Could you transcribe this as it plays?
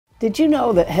Did you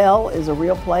know that hell is a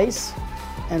real place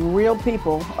and real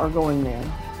people are going there?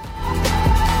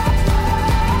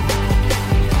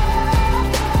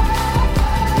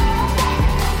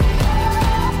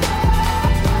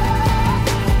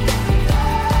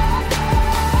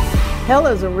 Hell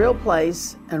is a real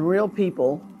place and real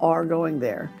people are going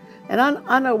there. And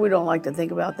I know we don't like to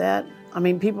think about that. I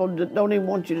mean, people don't even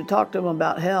want you to talk to them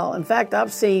about hell. In fact,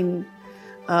 I've seen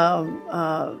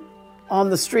on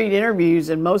the street interviews,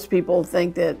 and most people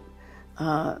think that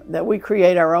that we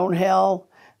create our own hell,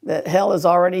 that hell is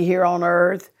already here on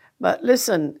earth. But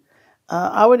listen,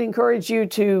 I would encourage you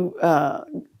to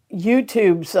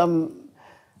YouTube some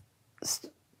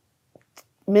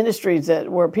ministries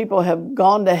where people have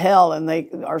gone to hell and they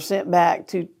are sent back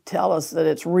to tell us that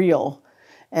it's real.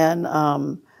 And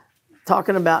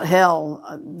talking about hell,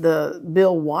 the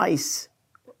Bill Weiss,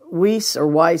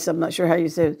 I'm not sure how you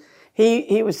say it.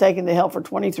 He was taken to hell for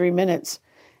 23 minutes.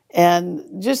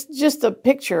 And just a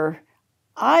picture,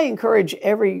 I encourage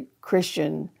every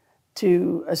Christian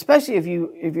to, especially if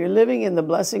you're living in the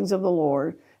blessings of the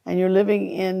Lord and you're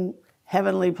living in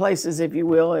heavenly places, if you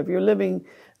will, if you're living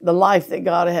the life that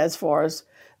God has for us,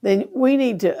 then we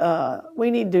need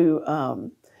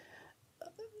to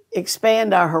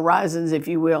expand our horizons, if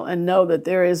you will, and know that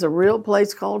there is a real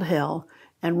place called hell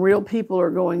and real people are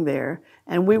going there,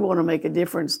 and we want to make a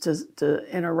difference to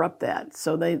interrupt that,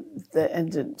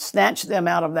 and to snatch them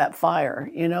out of that fire.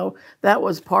 You know, that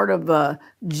was part of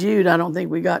Jude. I don't think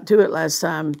we got to it last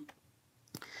time,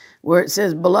 where it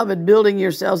says, "Beloved, building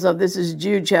yourselves up." This is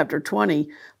Jude chapter 20.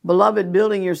 "Beloved,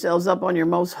 building yourselves up on your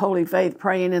most holy faith,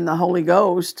 praying in the Holy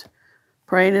Ghost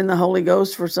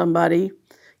for somebody.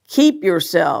 Keep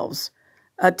yourselves,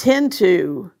 attend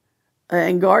to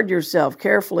and guard yourself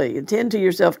carefully. Attend to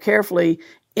yourself carefully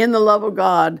in the love of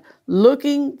God,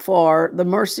 looking for the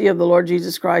mercy of the Lord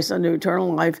Jesus Christ unto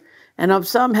eternal life. And of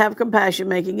some have compassion,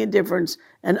 making a difference,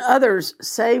 and others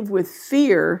save with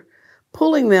fear,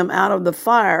 pulling them out of the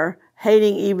fire,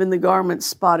 hating even the garments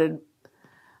spotted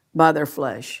by their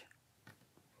flesh."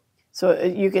 So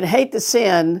you can hate the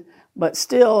sin, but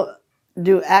still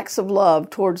do acts of love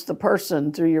towards the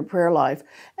person through your prayer life.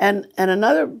 And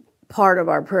another part of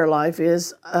our prayer life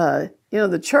is,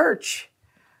 the church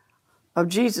of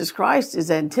Jesus Christ is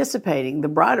anticipating, the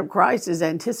bride of Christ is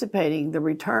anticipating the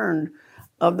return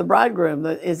of the bridegroom,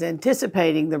 is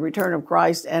anticipating the return of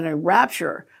Christ and a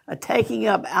rapture, a taking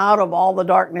up out of all the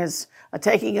darkness, a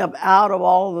taking up out of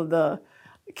all of the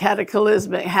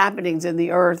cataclysmic happenings in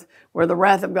the earth where the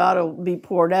wrath of God will be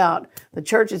poured out. The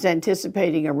church is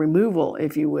anticipating a removal,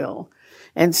 if you will.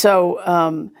 And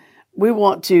so we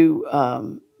want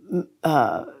to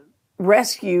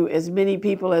rescue as many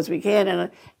people as we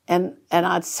can. And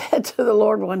I said to the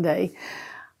Lord one day,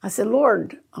 I said,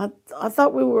 "Lord, I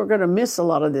thought we were going to miss a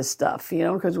lot of this stuff,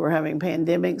 because we're having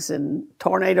pandemics and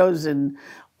tornadoes and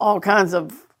all kinds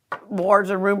of wars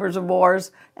and rumors of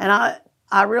wars. And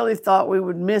I really thought we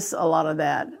would miss a lot of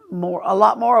that, a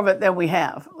lot more of it than we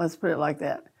have. Let's put it like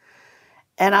that."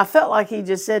 And I felt like he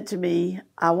just said to me,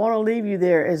 "I want to leave you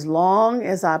there as long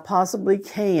as I possibly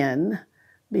can,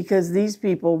 because these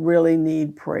people really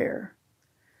need prayer."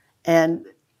 And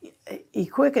he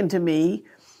quickened to me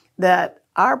that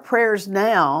our prayers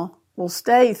now will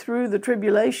stay through the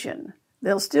tribulation.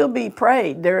 They'll still be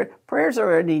prayed. Their prayers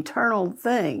are an eternal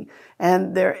thing,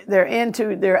 and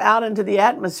they're out into the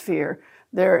atmosphere.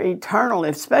 They're eternal,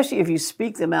 especially if you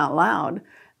speak them out loud.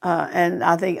 And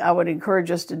I think I would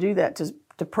encourage us to do that,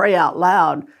 to pray out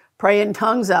loud, pray in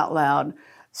tongues out loud,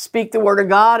 speak the word of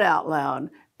God out loud,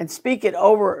 and speak it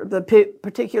over the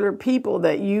particular people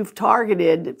that you've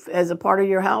targeted as a part of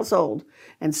your household,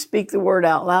 and speak the word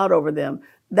out loud over them.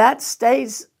 That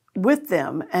stays with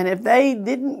them. And if they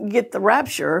didn't get the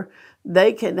rapture,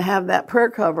 they can have that prayer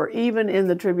cover even in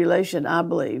the tribulation, I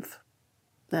believe.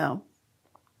 Now,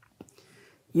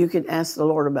 you can ask the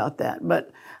Lord about that.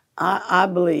 But I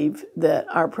believe that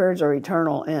our prayers are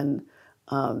eternal, and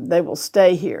they will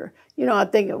stay here. I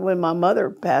think when my mother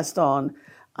passed on,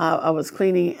 I was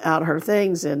cleaning out her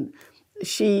things, and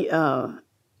she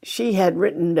had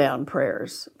written down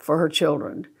prayers for her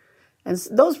children. And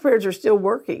those prayers are still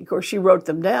working. Of course, she wrote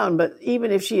them down, but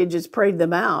even if she had just prayed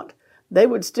them out, they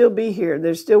would still be here.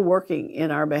 They're still working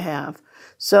in our behalf.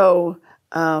 So,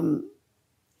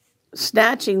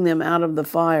 snatching them out of the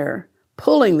fire,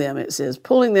 pulling them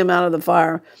out of the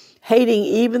fire, hating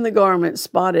even the garment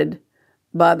spotted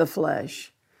by the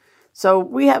flesh. So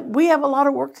we have a lot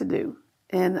of work to do.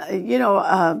 And,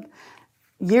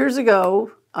 years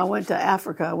ago, I went to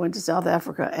Africa. I went to South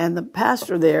Africa, and the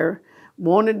pastor there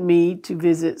wanted me to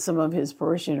visit some of his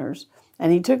parishioners.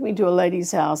 And he took me to a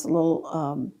lady's house, a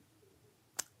little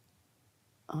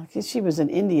because she was an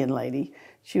Indian lady.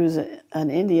 She was an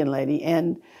Indian lady,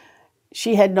 and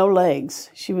she had no legs.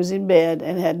 She was in bed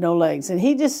and had no legs. And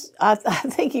he just, I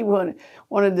think he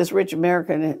wanted this rich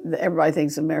American. Everybody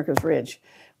thinks America's rich,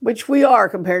 which we are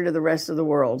compared to the rest of the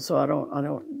world. So I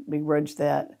don't begrudge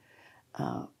that.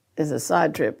 As a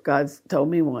side trip, God told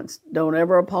me once, don't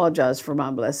ever apologize for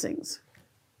my blessings.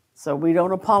 So we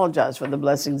don't apologize for the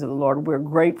blessings of the Lord. We're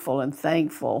grateful and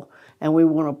thankful, and we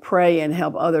want to pray and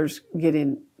help others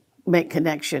make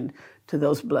connection to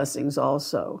those blessings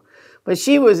also. But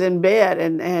she was in bed,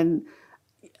 and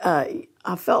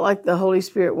I felt like the Holy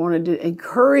Spirit wanted to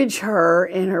encourage her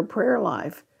in her prayer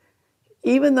life.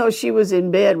 Even though she was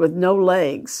in bed with no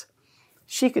legs,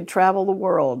 she could travel the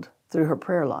world through her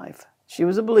prayer life. She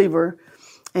was a believer,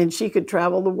 and she could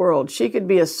travel the world. She could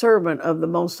be a servant of the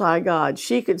Most High God.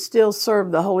 She could still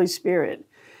serve the Holy Spirit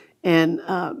and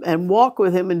walk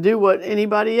with Him and do what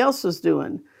anybody else was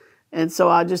doing. And so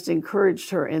I just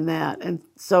encouraged her in that. And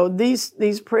so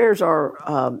these prayers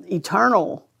are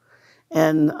eternal,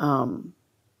 and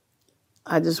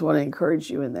I just want to encourage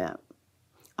you in that.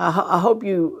 I hope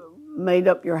you made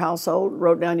up your household,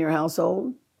 wrote down your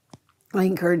household. I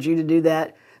encourage you to do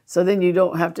that. So then you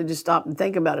don't have to just stop and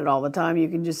think about it all the time. You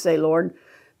can just say, Lord,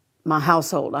 my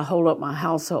household. I hold up my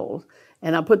household.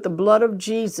 And I put the blood of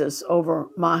Jesus over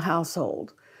my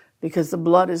household, because the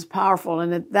blood is powerful.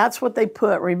 And that's what they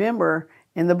put, remember,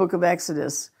 in the book of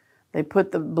Exodus. They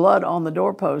put the blood on the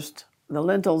doorpost, the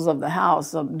lintels of the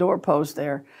house, the doorpost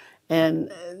there.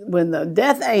 And when the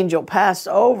death angel passed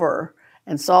over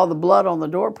and saw the blood on the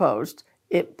doorpost,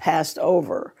 it passed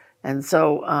over. And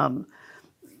so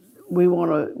we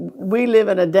live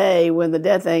in a day when the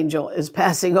death angel is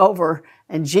passing over,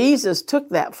 and Jesus took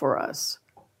that for us.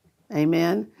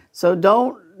 Amen. So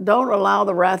don't allow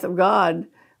the wrath of God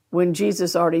when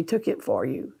Jesus already took it for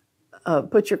you.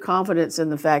 Put your confidence in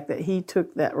the fact that He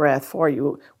took that wrath for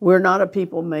you. We're not a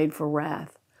people made for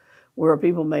wrath. We're a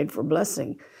people made for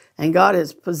blessing. And God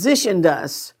has positioned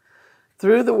us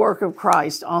through the work of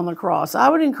Christ on the cross. I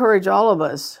would encourage all of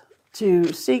us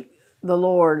to seek the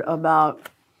Lord about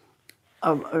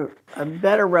a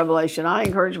better revelation. I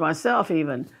encourage myself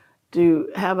even to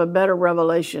have a better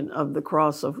revelation of the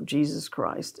cross of Jesus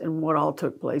Christ and what all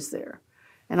took place there.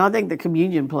 And I think the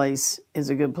communion place is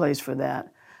a good place for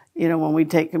that. You know, when we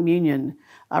take communion,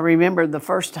 I remember the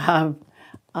first time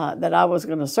that I was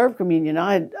going to serve communion.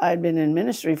 I'd been in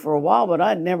ministry for a while, but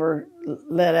I'd never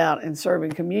led out and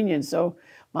serving communion. So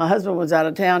my husband was out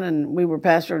of town, and we were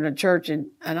pastoring a church, and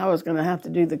I was going to have to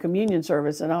do the communion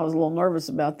service, and I was a little nervous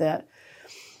about that.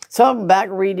 So I'm back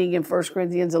reading in 1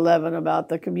 Corinthians 11 about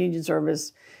the communion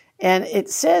service, and it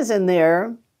says in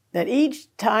there that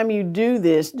each time you do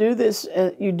this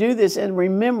in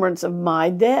remembrance of my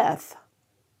death.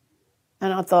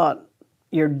 And I thought,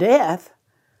 your death?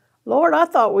 Lord, I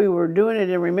thought we were doing it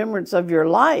in remembrance of your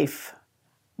life.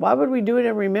 Why would we do it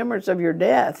in remembrance of your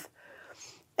death?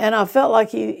 And I felt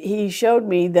like he showed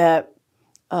me that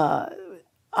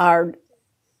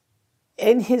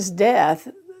in His death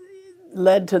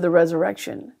led to the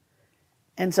resurrection.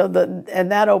 And so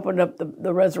that opened up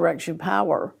the resurrection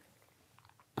power.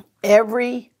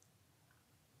 Every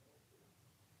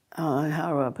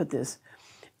how do I put this?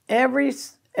 Every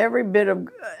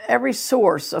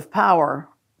source of power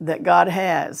that God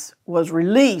has was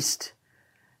released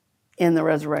in the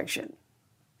resurrection.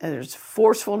 And there's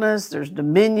forcefulness, there's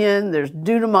dominion, there's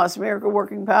dunamis, miracle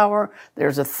working power,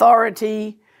 there's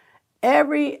authority.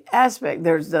 Every aspect,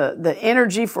 there's the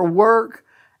energy for work,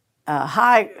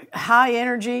 high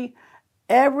energy.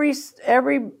 Every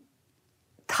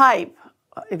type,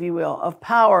 if you will, of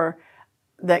power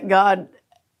that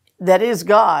is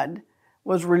God,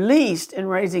 was released in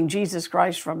raising Jesus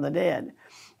Christ from the dead.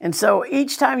 And so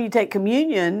each time you take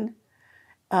communion,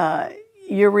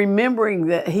 you're remembering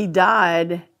that He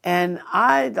died. And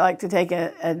I'd like to take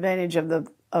advantage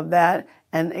of that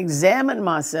and examine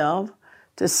myself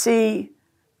to see,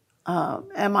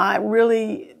 am I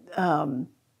really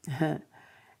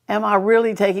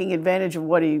taking advantage of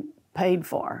what He paid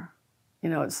for? You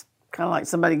know, it's kind of like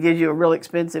somebody gives you a real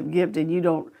expensive gift and you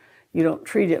don't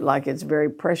treat it like it's very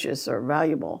precious or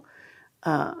valuable.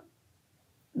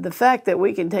 The fact that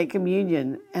we can take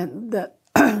communion and that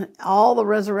all the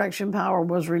resurrection power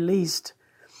was released.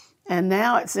 And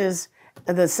now it says,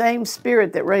 the same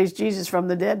Spirit that raised Jesus from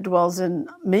the dead dwells in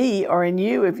me or in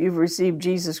you if you've received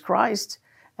Jesus Christ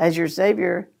as your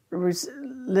Savior,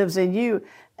 lives in you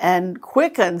and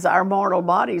quickens our mortal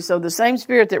body. So the same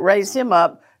Spirit that raised Him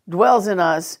up dwells in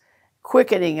us,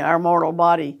 quickening our mortal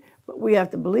body. But we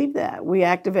have to believe that. We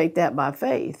activate that by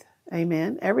faith.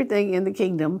 Amen. Everything in the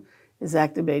kingdom is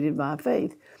activated by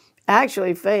faith.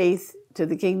 Actually, faith to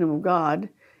the kingdom of God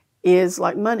is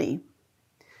like money.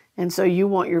 And so you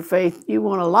want your faith, you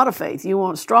want a lot of faith, you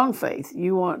want strong faith,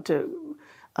 you want to,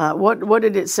 what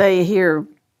did it say here?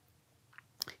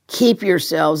 Keep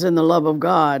yourselves in the love of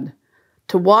God,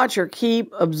 to watch or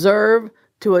keep, observe,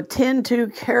 to attend to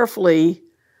carefully.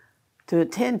 To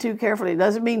attend to carefully. It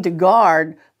doesn't mean to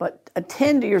guard, but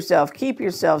attend to yourself, keep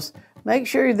yourselves, make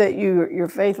sure that your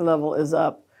faith level is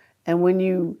up. And when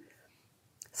you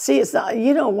see, it's not,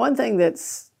 one thing that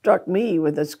struck me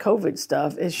with this COVID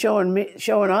stuff is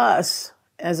showing us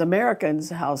as Americans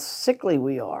how sickly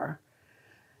we are.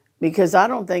 Because I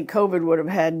don't think COVID would have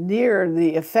had near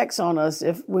the effects on us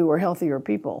if we were healthier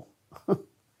people.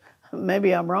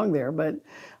 Maybe I'm wrong there, but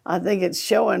I think it's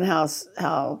showing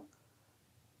how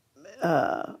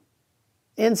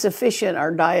insufficient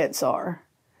our diets are,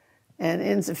 and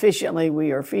insufficiently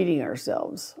we are feeding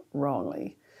ourselves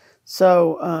wrongly.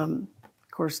 So, of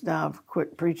course, now I've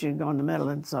quit preaching and gone to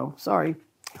meddling, so sorry.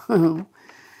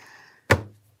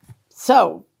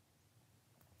 So,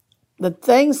 the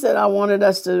things that I wanted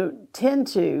us to tend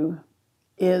to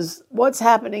is what's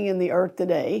happening in the earth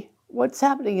today. What's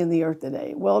happening in the earth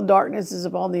today? Well, darkness is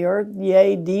upon the earth.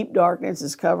 Yea, deep darkness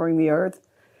is covering the earth.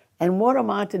 And what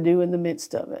am I to do in the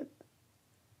midst of it?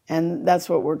 And that's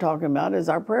what we're talking about, is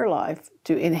our prayer life,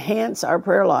 to enhance our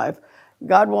prayer life.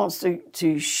 God wants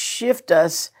to shift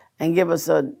us and give us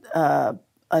a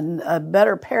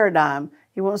better paradigm.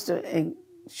 He wants to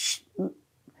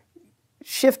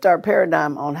shift our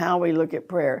paradigm on how we look at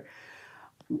prayer.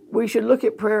 We should look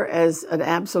at prayer as an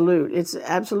absolute. It's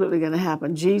absolutely going to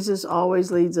happen. Jesus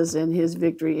always leads us in his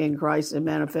victory in Christ and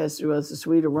manifests through us the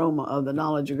sweet aroma of the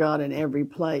knowledge of God in every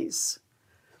place.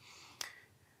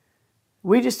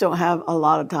 We just don't have a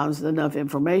lot of times enough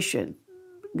information.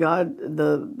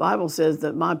 The Bible says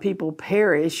that my people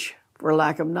perish for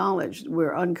lack of knowledge.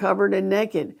 We're uncovered and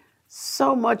naked.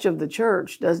 So much of the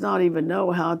church does not even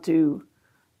know how to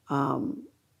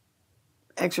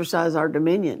exercise our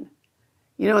dominion.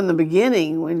 In the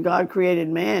beginning, when God created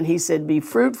man, he said, be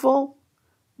fruitful,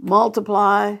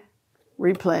 multiply,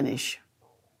 replenish.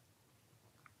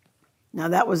 Now,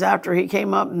 that was after he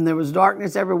came up and there was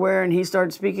darkness everywhere and he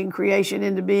started speaking creation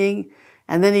into being.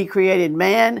 And then he created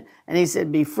man and he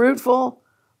said, be fruitful,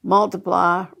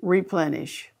 multiply,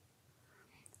 replenish.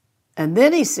 And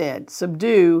then he said,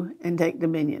 subdue and take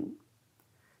dominion.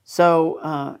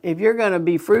 So if you're going to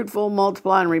be fruitful,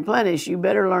 multiply, and replenish, you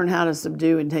better learn how to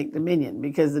subdue and take dominion,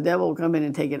 because the devil will come in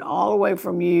and take it all away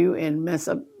from you and mess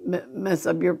up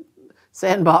your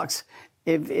sandbox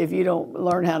if you don't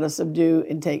learn how to subdue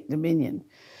and take dominion.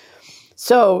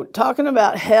 So talking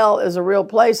about hell is a real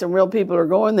place and real people are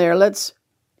going there. Let's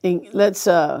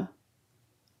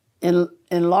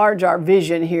enlarge our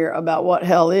vision here about what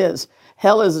hell is.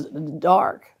 Hell is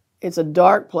dark. It's a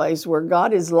dark place where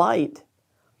God is light.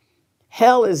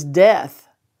 Hell is death,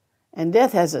 and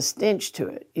death has a stench to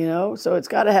it, so it's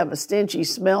got to have a stenchy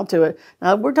smell to it.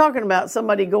 Now, we're talking about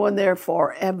somebody going there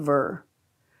forever.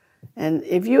 And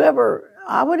if you ever,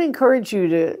 I would encourage you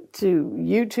to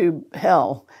YouTube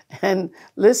hell and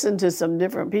listen to some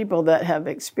different people that have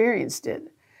experienced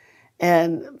it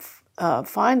and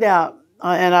find out.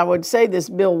 And I would say this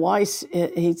Bill Weiss,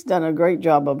 he's done a great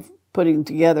job of putting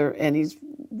together, and he's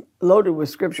loaded with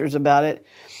scriptures about it.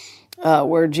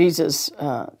 Where Jesus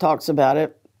talks about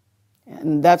it.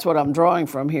 And that's what I'm drawing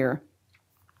from here.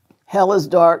 Hell is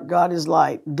dark, God is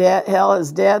light. Hell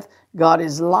is death, God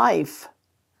is life.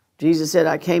 Jesus said,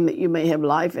 I came that you may have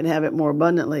life and have it more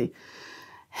abundantly.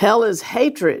 Hell is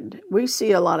hatred. We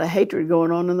see a lot of hatred going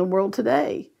on in the world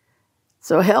today.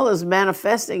 So hell is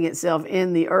manifesting itself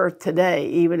in the earth today,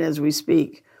 even as we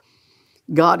speak.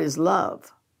 God is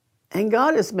love. And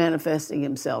God is manifesting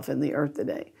himself in the earth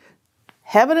today.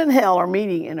 Heaven and hell are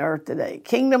meeting in earth today.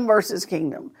 Kingdom versus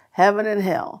kingdom. Heaven and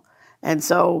hell. And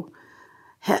so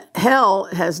hell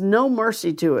has no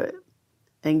mercy to it.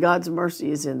 And God's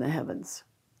mercy is in the heavens.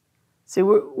 See,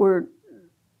 we're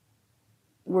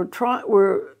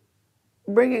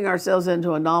bringing ourselves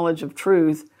into a knowledge of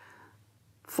truth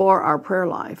for our prayer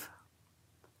life.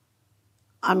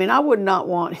 I mean, I would not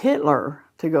want Hitler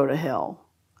to go to hell,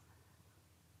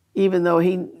 even though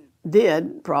he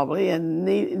did probably and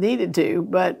needed to,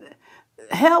 but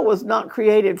hell was not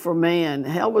created for man.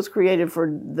 Hell was created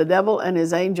for the devil and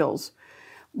his angels.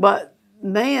 But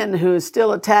man who is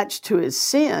still attached to his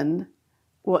sin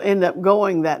will end up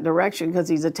going that direction because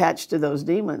he's attached to those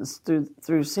demons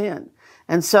through sin.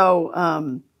 And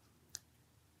so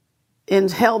in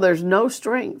hell there's no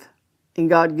strength, and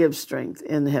God gives strength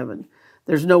in heaven.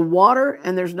 There's no water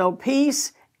and there's no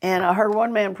peace, And I heard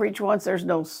one man preach once, there's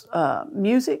no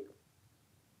music,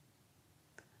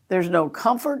 there's no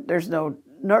comfort, there's no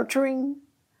nurturing.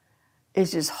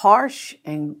 It's just harsh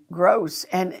and gross.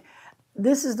 And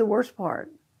this is the worst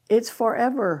part. It's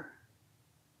forever.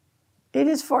 It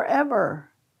is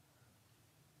forever.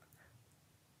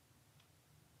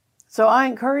 So I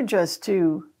encourage us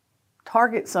to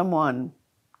target someone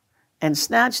and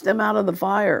snatch them out of the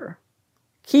fire.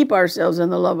 Keep ourselves in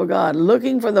the love of God,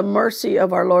 looking for the mercy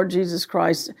of our Lord Jesus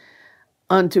Christ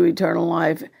unto eternal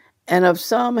life. And of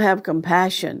some have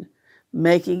compassion,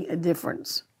 making a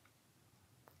difference.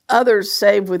 Others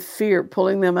save with fear,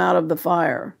 pulling them out of the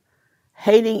fire,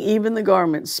 hating even the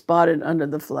garments spotted under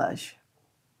the flesh.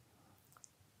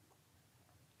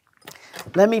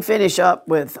 Let me finish up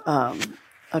with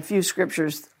a few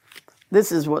scriptures.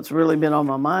 This is what's really been on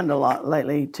my mind a lot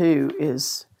lately, too,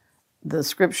 is the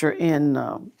scripture in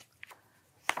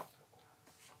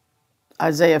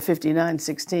Isaiah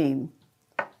 59:16.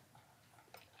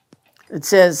 It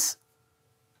says,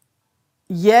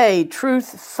 Yea, truth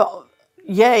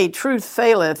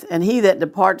faileth, and he that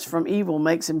departs from evil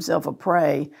makes himself a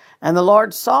prey. And the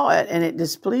Lord saw it, and it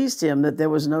displeased him that there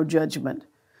was no judgment.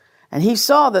 And he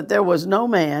saw that there was no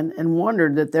man, and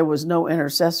wondered that there was no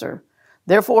intercessor.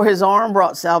 Therefore his arm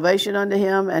brought salvation unto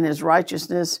him, and his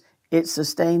righteousness it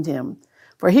sustained him.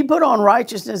 For he put on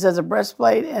righteousness as a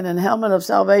breastplate, and an helmet of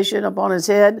salvation upon his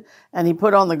head, and he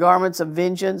put on the garments of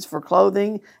vengeance for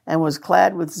clothing, and was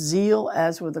clad with zeal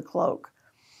as with a cloak.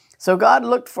 So God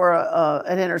looked for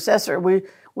an intercessor.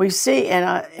 We see,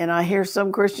 and I hear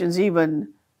some Christians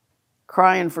even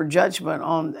crying for judgment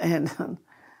on,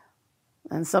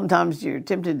 and sometimes you're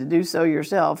tempted to do so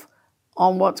yourself,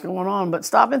 on what's going on. But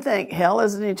stop and think. Hell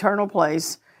is an eternal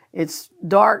place. It's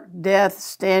dark, death,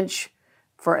 stench,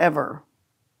 forever.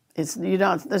 It's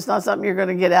not something you're going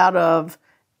to get out of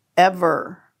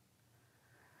ever.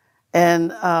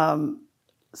 And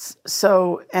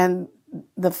and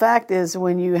the fact is,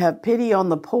 when you have pity on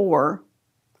the poor,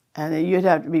 and you'd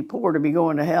have to be poor to be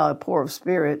going to hell, poor of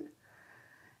spirit.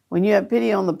 When you have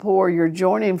pity on the poor, you're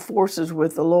joining forces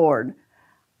with the Lord.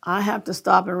 I have to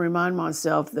stop and remind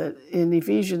myself that in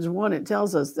Ephesians 1, it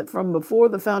tells us that from before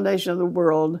the foundation of the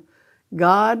world,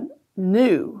 God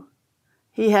knew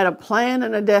He had a plan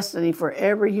and a destiny for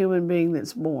every human being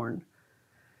that's born.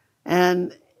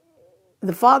 And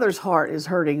the Father's heart is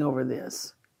hurting over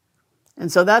this.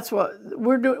 And so that's what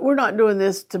we're doing. We're not doing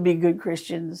this to be good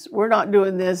Christians. We're not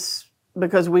doing this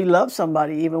because we love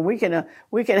somebody. Even we can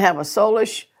have a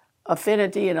soulish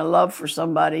affinity and a love for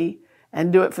somebody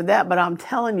and do it for that. But I'm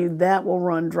telling you, that will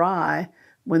run dry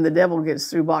when the devil gets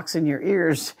through boxing your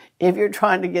ears. If you're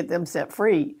trying to get them set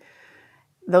free,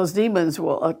 those demons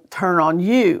will turn on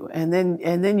you, and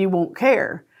then you won't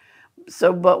care.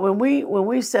 So, but when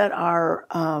we set our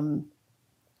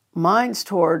minds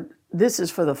toward, this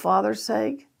is for the Father's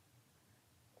sake,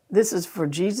 this is for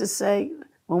Jesus' sake.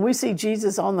 When we see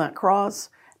Jesus on that cross,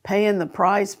 paying the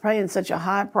price, paying such a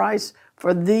high price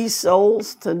for these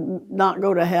souls to not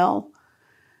go to hell,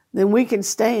 then we can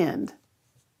stand.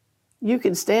 You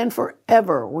can stand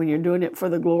forever when you're doing it for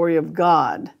the glory of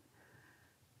God.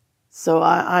 So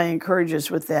I encourage us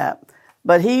with that.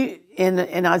 But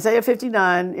in Isaiah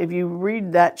 59, if you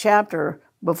read that chapter,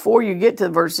 before you get to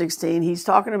verse 16, he's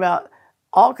talking about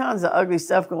all kinds of ugly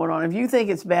stuff going on. If you think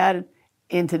it's bad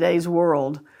in today's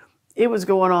world, it was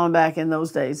going on back in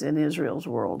those days in Israel's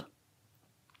world.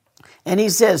 And he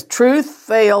says, truth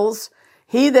fails.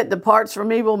 He that departs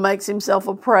from evil makes himself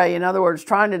a prey. In other words,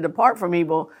 trying to depart from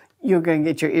evil, you're going to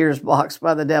get your ears boxed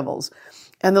by the devils.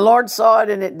 And the Lord saw it,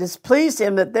 and it displeased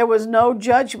him that there was no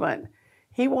judgment.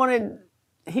 He wanted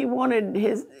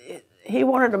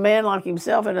a man like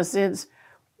himself, in a sense,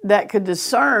 that could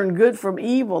discern good from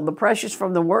evil, the precious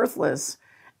from the worthless,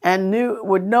 and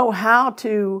would know how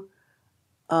to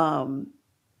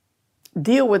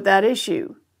deal with that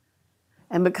issue.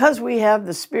 And because we have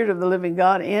the Spirit of the living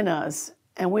God in us,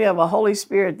 and we have a Holy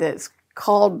Spirit that's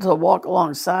called to walk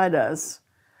alongside us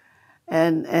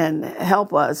and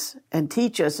help us and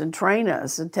teach us and train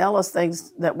us and tell us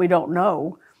things that we don't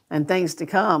know and things to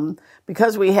come,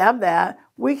 because we have that,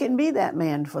 we can be that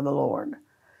man for the Lord.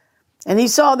 And he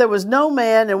saw there was no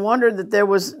man, and wondered that there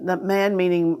was man,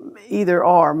 meaning either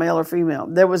or, male or female.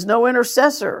 There was no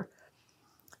intercessor.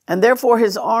 And therefore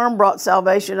his arm brought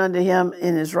salvation unto him,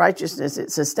 in his righteousness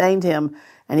it sustained him.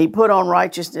 And he put on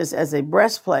righteousness as a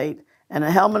breastplate, and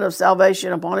a helmet of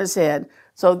salvation upon his head.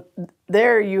 So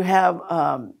there you have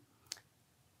an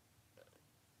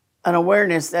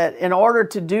awareness that in order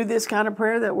to do this kind of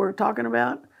prayer that we're talking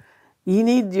about, you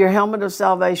need your helmet of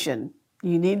salvation.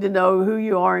 You need to know who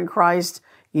you are in Christ.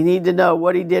 You need to know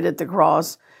what he did at the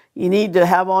cross. You need to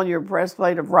have on your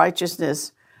breastplate of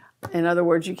righteousness. In other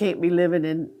words, you can't be living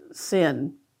in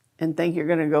sin and think you're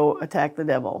going to go attack the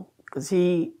devil, because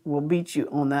he will beat you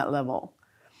on that level.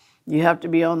 You have to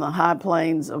be on the high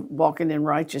plains of walking in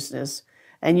righteousness.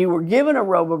 And you were given a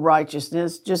robe of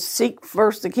righteousness. Just seek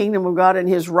first the kingdom of God and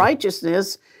his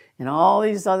righteousness, and all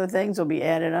these other things will be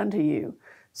added unto you.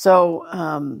 So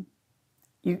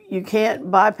you can't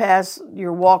bypass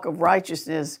your walk of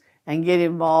righteousness and get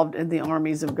involved in the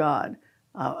armies of God.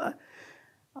 I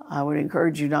would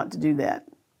encourage you not to do that.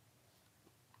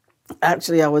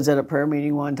 Actually, I was at a prayer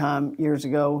meeting one time years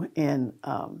ago, and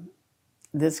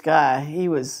this guy, he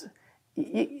was,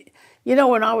 you know,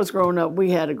 when I was growing up,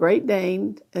 we had a Great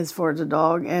Dane as far as a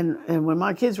dog, and when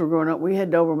my kids were growing up, we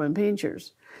had Doberman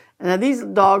Pinschers. And now these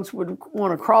dogs would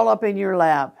want to crawl up in your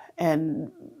lap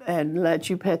and let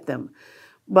you pet them.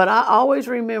 But I always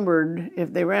remembered,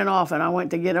 if they ran off and I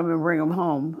went to get them and bring them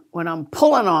home, when I'm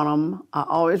pulling on them, I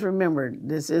always remembered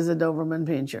this is a Doberman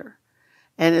Pinscher.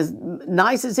 And as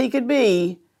nice as he could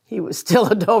be, he was still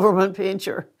a Doberman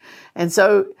Pinscher. And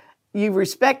so you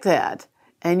respect that.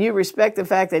 And you respect the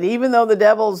fact that even though the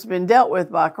devil's been dealt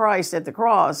with by Christ at the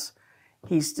cross,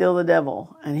 he's still the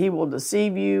devil. And he will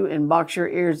deceive you and box your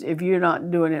ears if you're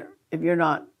not doing it, if you're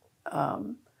not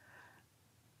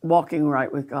walking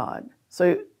right with God.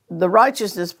 So the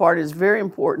righteousness part is very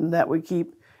important that we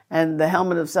keep, and the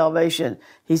helmet of salvation.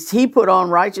 He put on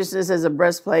righteousness as a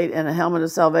breastplate and a helmet of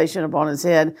salvation upon his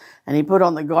head, and he put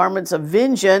on the garments of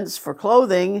vengeance for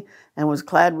clothing and was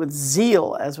clad with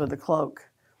zeal as with a cloak.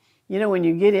 You know, when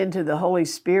you get into the Holy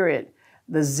Spirit,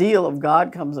 the zeal of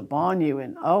God comes upon you,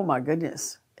 and oh my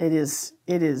goodness, it is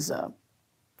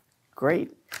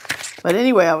great. But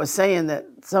anyway, I was saying that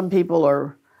some people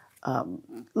are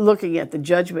looking at the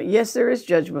judgment. Yes, there is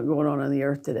judgment going on the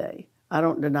earth today. I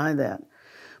don't deny that.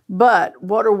 But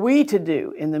what are we to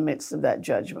do in the midst of that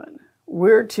judgment?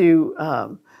 We're to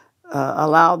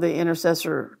allow the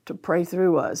intercessor to pray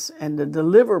through us and to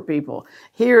deliver people.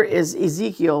 Here is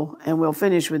Ezekiel, and we'll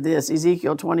finish with this,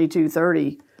 Ezekiel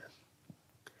 22:30.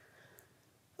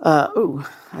 I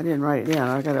didn't write it down.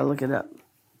 I got to look it up.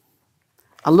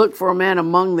 I looked for a man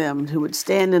among them who would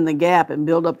stand in the gap and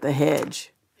build up the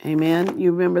hedge. Amen.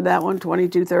 You remember that one?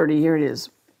 22:30. Here it is.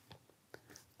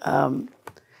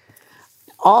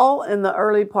 All in the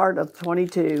early part of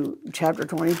chapter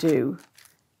 22,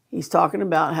 he's talking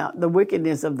about how the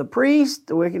wickedness of the priest,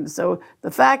 So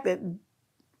the fact that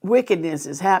wickedness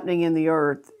is happening in the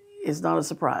earth is not a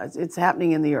surprise. It's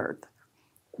happening in the earth.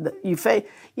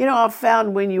 I've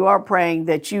found when you are praying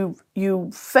that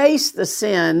you face the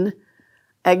sin,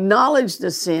 acknowledge the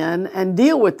sin, and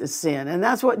deal with the sin. And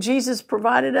that's what Jesus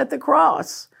provided at the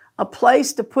cross, a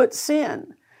place to put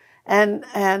sin.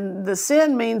 And the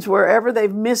sin means wherever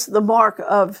they've missed the mark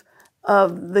of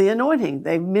the anointing,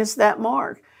 they've missed that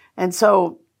mark. And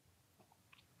so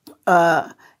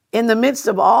in the midst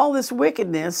of all this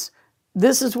wickedness,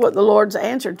 this is what the Lord's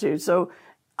answer to. So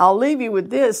I'll leave you with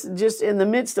this, just in the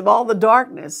midst of all the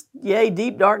darkness, yea,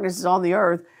 deep darkness is on the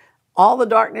earth, all the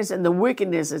darkness and the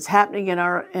wickedness that's happening in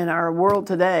our world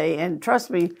today. And trust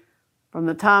me, from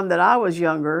the time that I was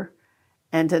younger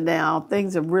and to now,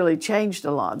 things have really changed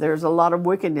a lot. There's a lot of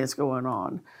wickedness going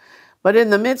on. But in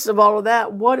the midst of all of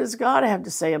that, what does God have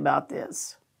to say about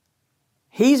this?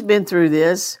 He's been through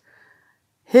this.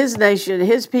 His nation,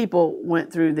 his people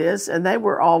went through this, and they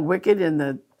were all wicked, and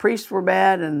the priests were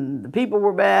bad, and the people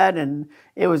were bad, and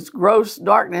it was gross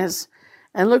darkness.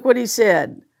 And look what he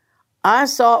said. I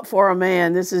sought for a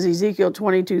man, this is Ezekiel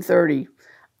 22:30.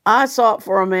 I sought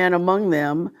for a man among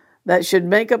them that should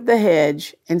make up the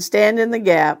hedge and stand in the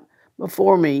gap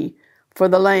before me for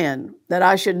the land, that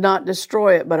I should not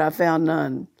destroy it, but I found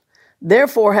none.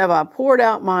 Therefore have I poured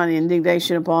out mine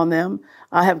indignation upon them.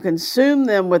 I have consumed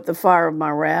them with the fire of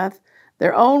my wrath.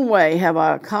 Their own way have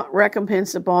I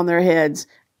recompensed upon their heads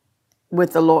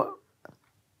with the Lord,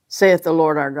 saith the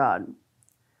Lord our God.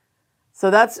 So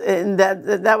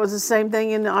that was the same thing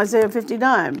in Isaiah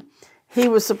 59. He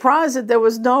was surprised that there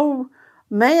was no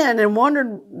man and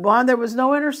wondered why there was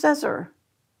no intercessor.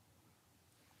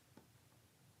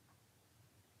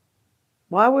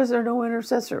 Why was there no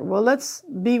intercessor? Well, let's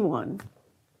be one.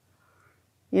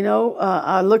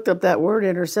 I looked up that word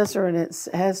intercessor, and it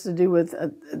has to do with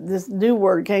this new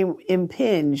word came,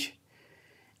 impinge.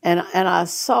 And I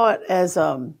saw it as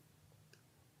an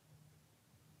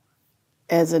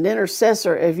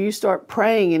intercessor. If you start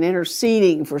praying and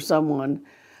interceding for someone,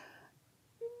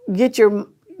 get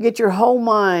your whole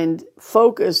mind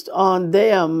focused on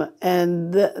them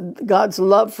and God's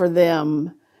love for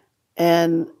them,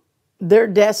 and their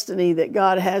destiny that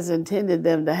God has intended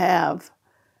them to have.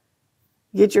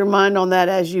 Get your mind on that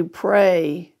as you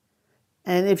pray.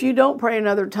 And if you don't pray in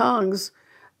other tongues,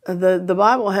 the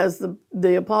Bible has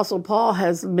the Apostle Paul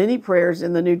has many prayers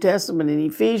in the New Testament, in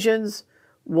Ephesians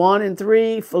 1 and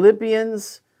 3,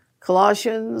 Philippians,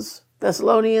 Colossians,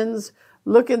 Thessalonians.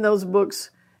 Look in those books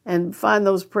and find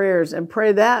those prayers and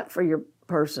pray that for your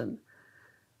person.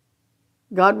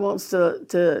 God wants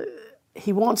to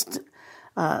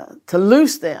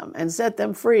loose them and set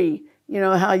them free. You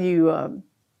know how you,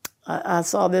 I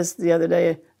saw this the other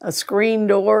day, a screen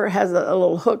door has a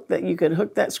little hook that you can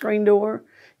hook that screen door.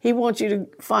 He wants you to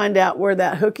find out where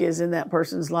that hook is in that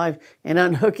person's life and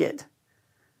unhook it.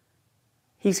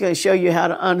 He's going to show you how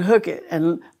to unhook it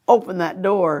and open that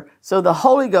door so the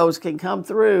Holy Ghost can come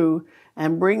through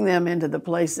and bring them into the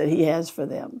place that He has for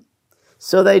them.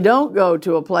 So they don't go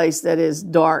to a place that is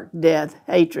dark, death,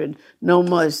 hatred, no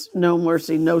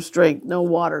mercy, no strength, no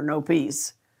water, no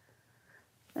peace.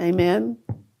 Amen.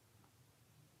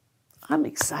 I'm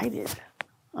excited.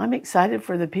 I'm excited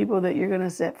for the people that you're going to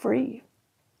set free.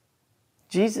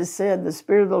 Jesus said, the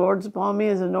Spirit of the Lord is upon me,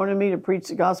 has anointed me to preach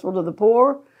the gospel to the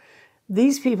poor.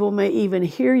 These people may even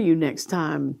hear you the next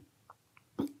time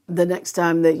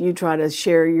that you try to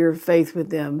share your faith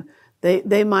with them.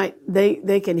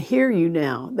 They can hear you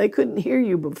now. They couldn't hear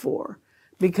you before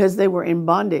because they were in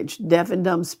bondage. Deaf and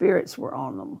dumb spirits were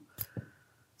on them.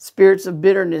 Spirits of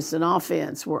bitterness and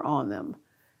offense were on them.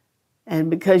 And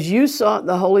because you sought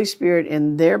the Holy Spirit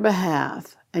in their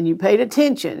behalf and you paid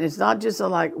attention, it's not just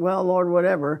like, well, Lord,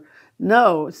 whatever.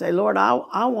 No, say, Lord,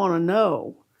 I want to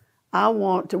know. I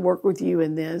want to work with you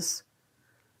in this.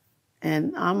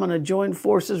 And I'm going to join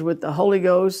forces with the Holy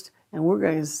Ghost, and we're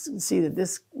going to see that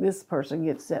this person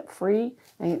gets set free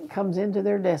and it comes into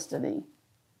their destiny.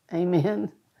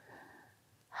 Amen.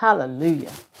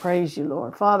 Hallelujah. Praise you,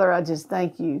 Lord. Father, I just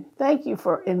thank you. Thank you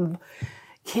for,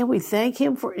 can we thank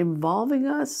Him for involving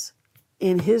us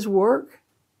in His work,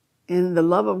 in the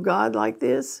love of God like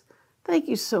this? Thank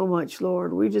you so much,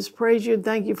 Lord. We just praise you and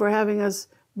thank you for having us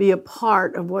be a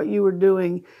part of what you were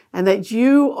doing, and that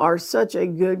you are such a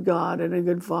good God and a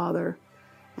good Father.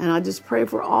 And I just pray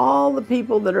for all the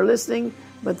people that are listening,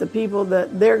 but the people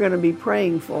that they're going to be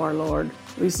praying for, Lord.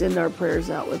 We send our prayers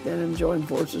out with them and join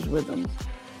forces with them.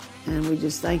 And we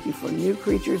just thank you for new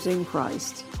creatures in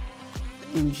Christ.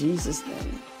 In Jesus'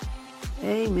 name.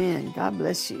 Amen. God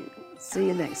bless you. See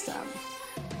you next time.